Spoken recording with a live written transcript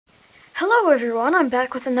Hello everyone, I'm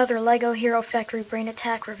back with another LEGO Hero Factory Brain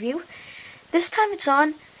Attack review. This time it's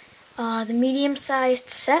on the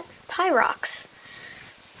medium-sized set, PYROX.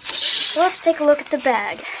 So let's take a look at the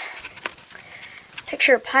bag.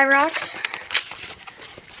 Picture of PYROX,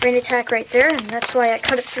 Brain Attack right there, and that's why I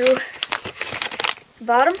cut it through the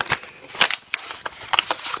bottom.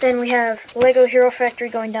 Then we have LEGO Hero Factory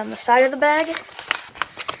going down the side of the bag.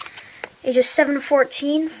 Ages 7 to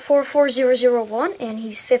 14, 44001, and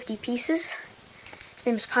he's 50 pieces. His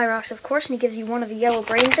name is PYROX, of course, and he gives you one of the yellow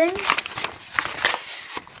brain things.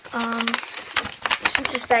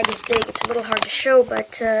 Since this bag is big, it's a little hard to show,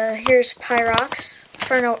 but here's PYROX,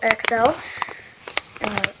 Inferno XL,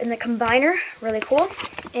 in the combiner, really cool.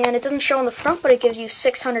 And it doesn't show on the front, but it gives you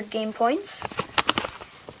 600 game points.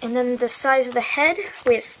 And then the size of the head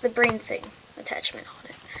with the brain thing attachment on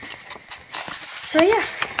it. So yeah,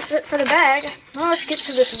 that's it for the bag. Now let's get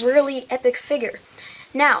to this really epic figure.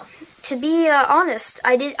 Now, to be honest,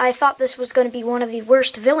 I thought this was going to be one of the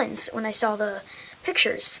worst villains when I saw the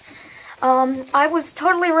pictures. I was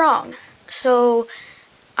totally wrong. So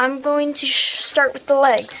I'm going to start with the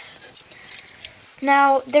legs.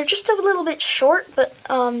 Now, they're just a little bit short, but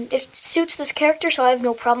it suits this character, so I have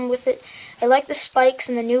no problem with it. I like the spikes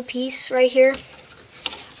and the new piece right here.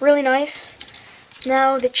 Really nice.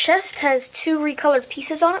 Now, the chest has two recolored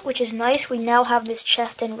pieces on it, which is nice. We now have this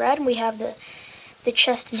chest in red, and we have the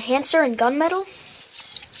chest enhancer in gunmetal.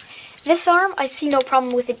 This arm, I see no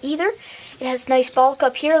problem with it either. It has nice bulk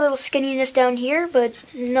up here, a little skinniness down here, but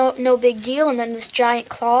no big deal. And then this giant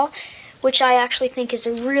claw, which I actually think is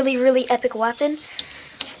a really, really epic weapon.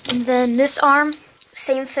 And then this arm,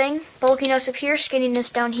 same thing. Bulkiness up here,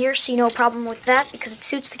 skinniness down here. See no problem with that because it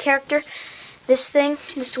suits the character. This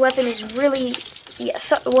weapon is really...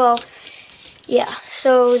 so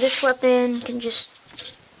this weapon can just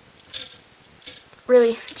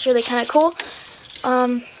it's really kind of cool.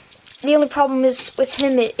 The only problem is with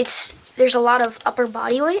him, there's a lot of upper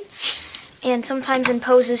body weight, and sometimes in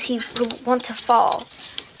poses he will want to fall.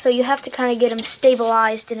 So you have to kind of get him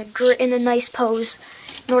stabilized in a nice pose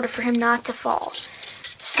in order for him not to fall.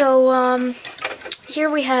 So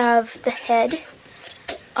here we have the head.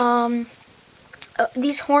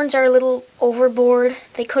 These horns are a little overboard.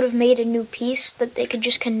 They could have made a new piece that they could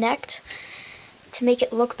just connect to make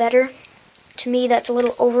it look better. To me, that's a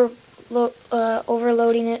little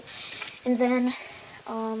overloading it. And then,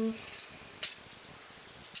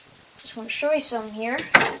 just want to show you some here.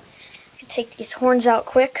 I can take these horns out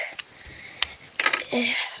quick.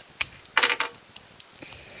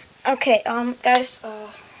 Okay, guys,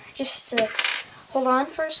 just hold on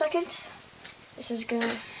for a second. This is going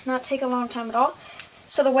to not take a long time at all.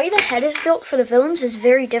 So the way the head is built for the villains is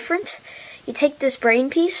very different. You take this brain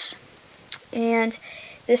piece, and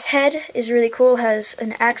this head is really cool. It has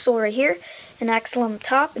an axle right here, an axle on the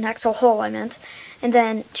top, an axle hole I meant, and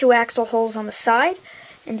then two axle holes on the side,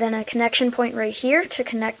 and then a connection point right here to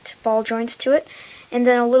connect ball joints to it, and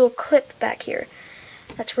then a little clip back here.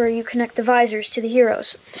 That's where you connect the visors to the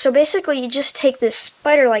heroes. So basically you just take this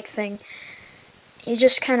spider-like thing, you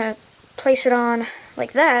just kind of place it on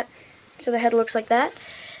like that, so the head looks like that.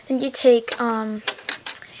 Then you take,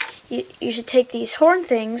 you should take these horn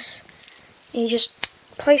things, and you just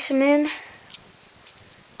place them in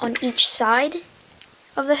on each side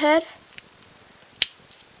of the head,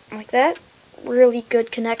 like that. Really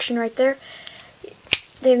good connection right there.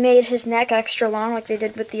 They made his neck extra long like they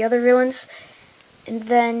did with the other villains. And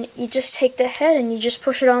then you just take the head and you just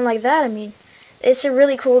push it on like that. I mean, it's a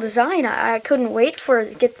really cool design. I couldn't wait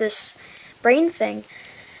to get this brain thing.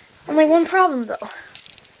 Only one problem though.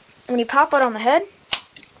 When you pop it on the head,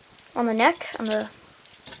 on the neck, on the,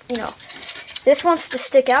 this wants to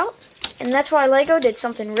stick out, and that's why LEGO did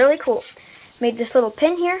something really cool. Made this little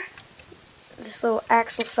pin here, this little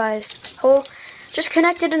axle-sized hole, just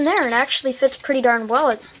connected in there, and actually fits pretty darn well.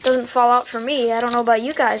 It doesn't fall out for me. I don't know about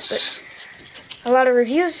you guys, but a lot of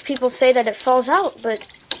reviews, people say that it falls out, but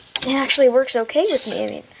it actually works okay with me. I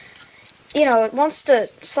mean, it wants to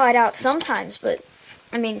slide out sometimes, but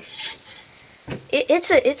I mean,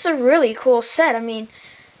 it's a really cool set. I mean,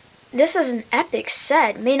 this is an epic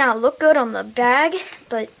set. It may not look good on the bag,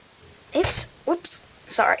 but it's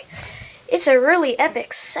a really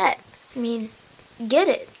epic set. I mean, get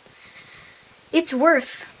it. It's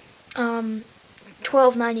worth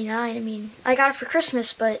 $12.99. I mean, I got it for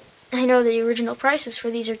Christmas, but I know the original prices for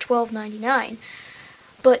these are $12.99.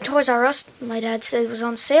 But Toys R Us, my dad said, was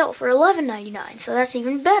on sale for $11.99, so that's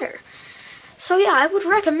even better. So yeah, I would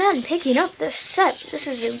recommend picking up this set. This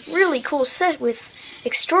is a really cool set with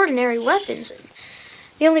extraordinary weapons.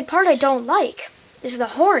 The only part I don't like is the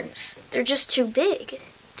horns. They're just too big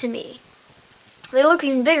to me. They look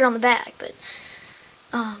even bigger on the back, but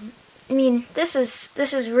I mean, this is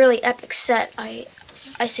a really epic set. I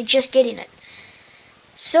suggest getting it.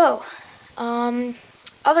 So,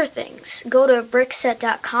 other things. Go to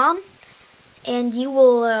brickset.com and you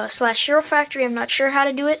will slash Hero Factory. I'm not sure how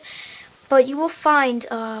to do it, but you will find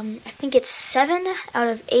I think it's 7 out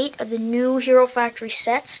of 8 of the new Hero Factory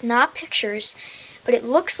sets, not pictures, but it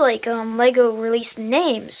looks like Lego released the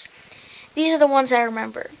names. These are the ones I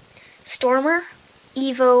remember: Stormer,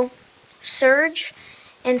 Evo, Surge,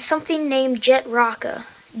 and something named Jet Rocka.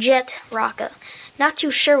 Not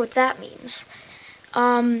too sure what that means.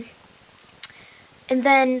 And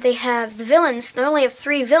then they have the villains. They only have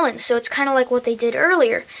 3 villains, so it's kind of like what they did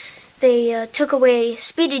earlier. They took away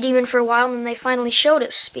Speedy Demon for a while, and then they finally showed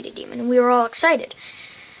us Speedy Demon, and we were all excited.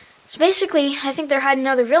 So basically, I think they're hiding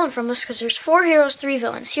another villain from us, because there's 4 heroes, 3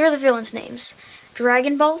 villains. Here are the villains' names: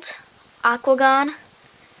 Dragon Bolt, Aquagon,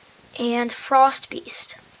 and Frost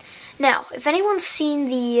Beast. Now, if anyone's seen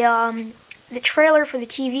the trailer for the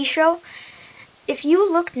TV show, if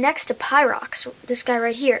you look next to PYROX, this guy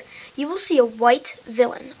right here, you will see a white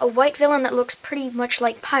villain that looks pretty much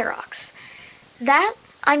like PYROX. That,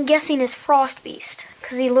 I'm guessing, is Frost Beast,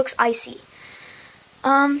 because he looks icy.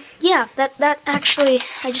 Yeah, that actually,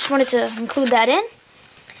 I just wanted to include that in,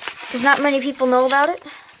 because not many people know about it.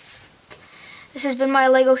 This has been my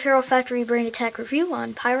LEGO Hero Factory Brain Attack review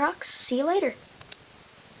on PYROX. See you later.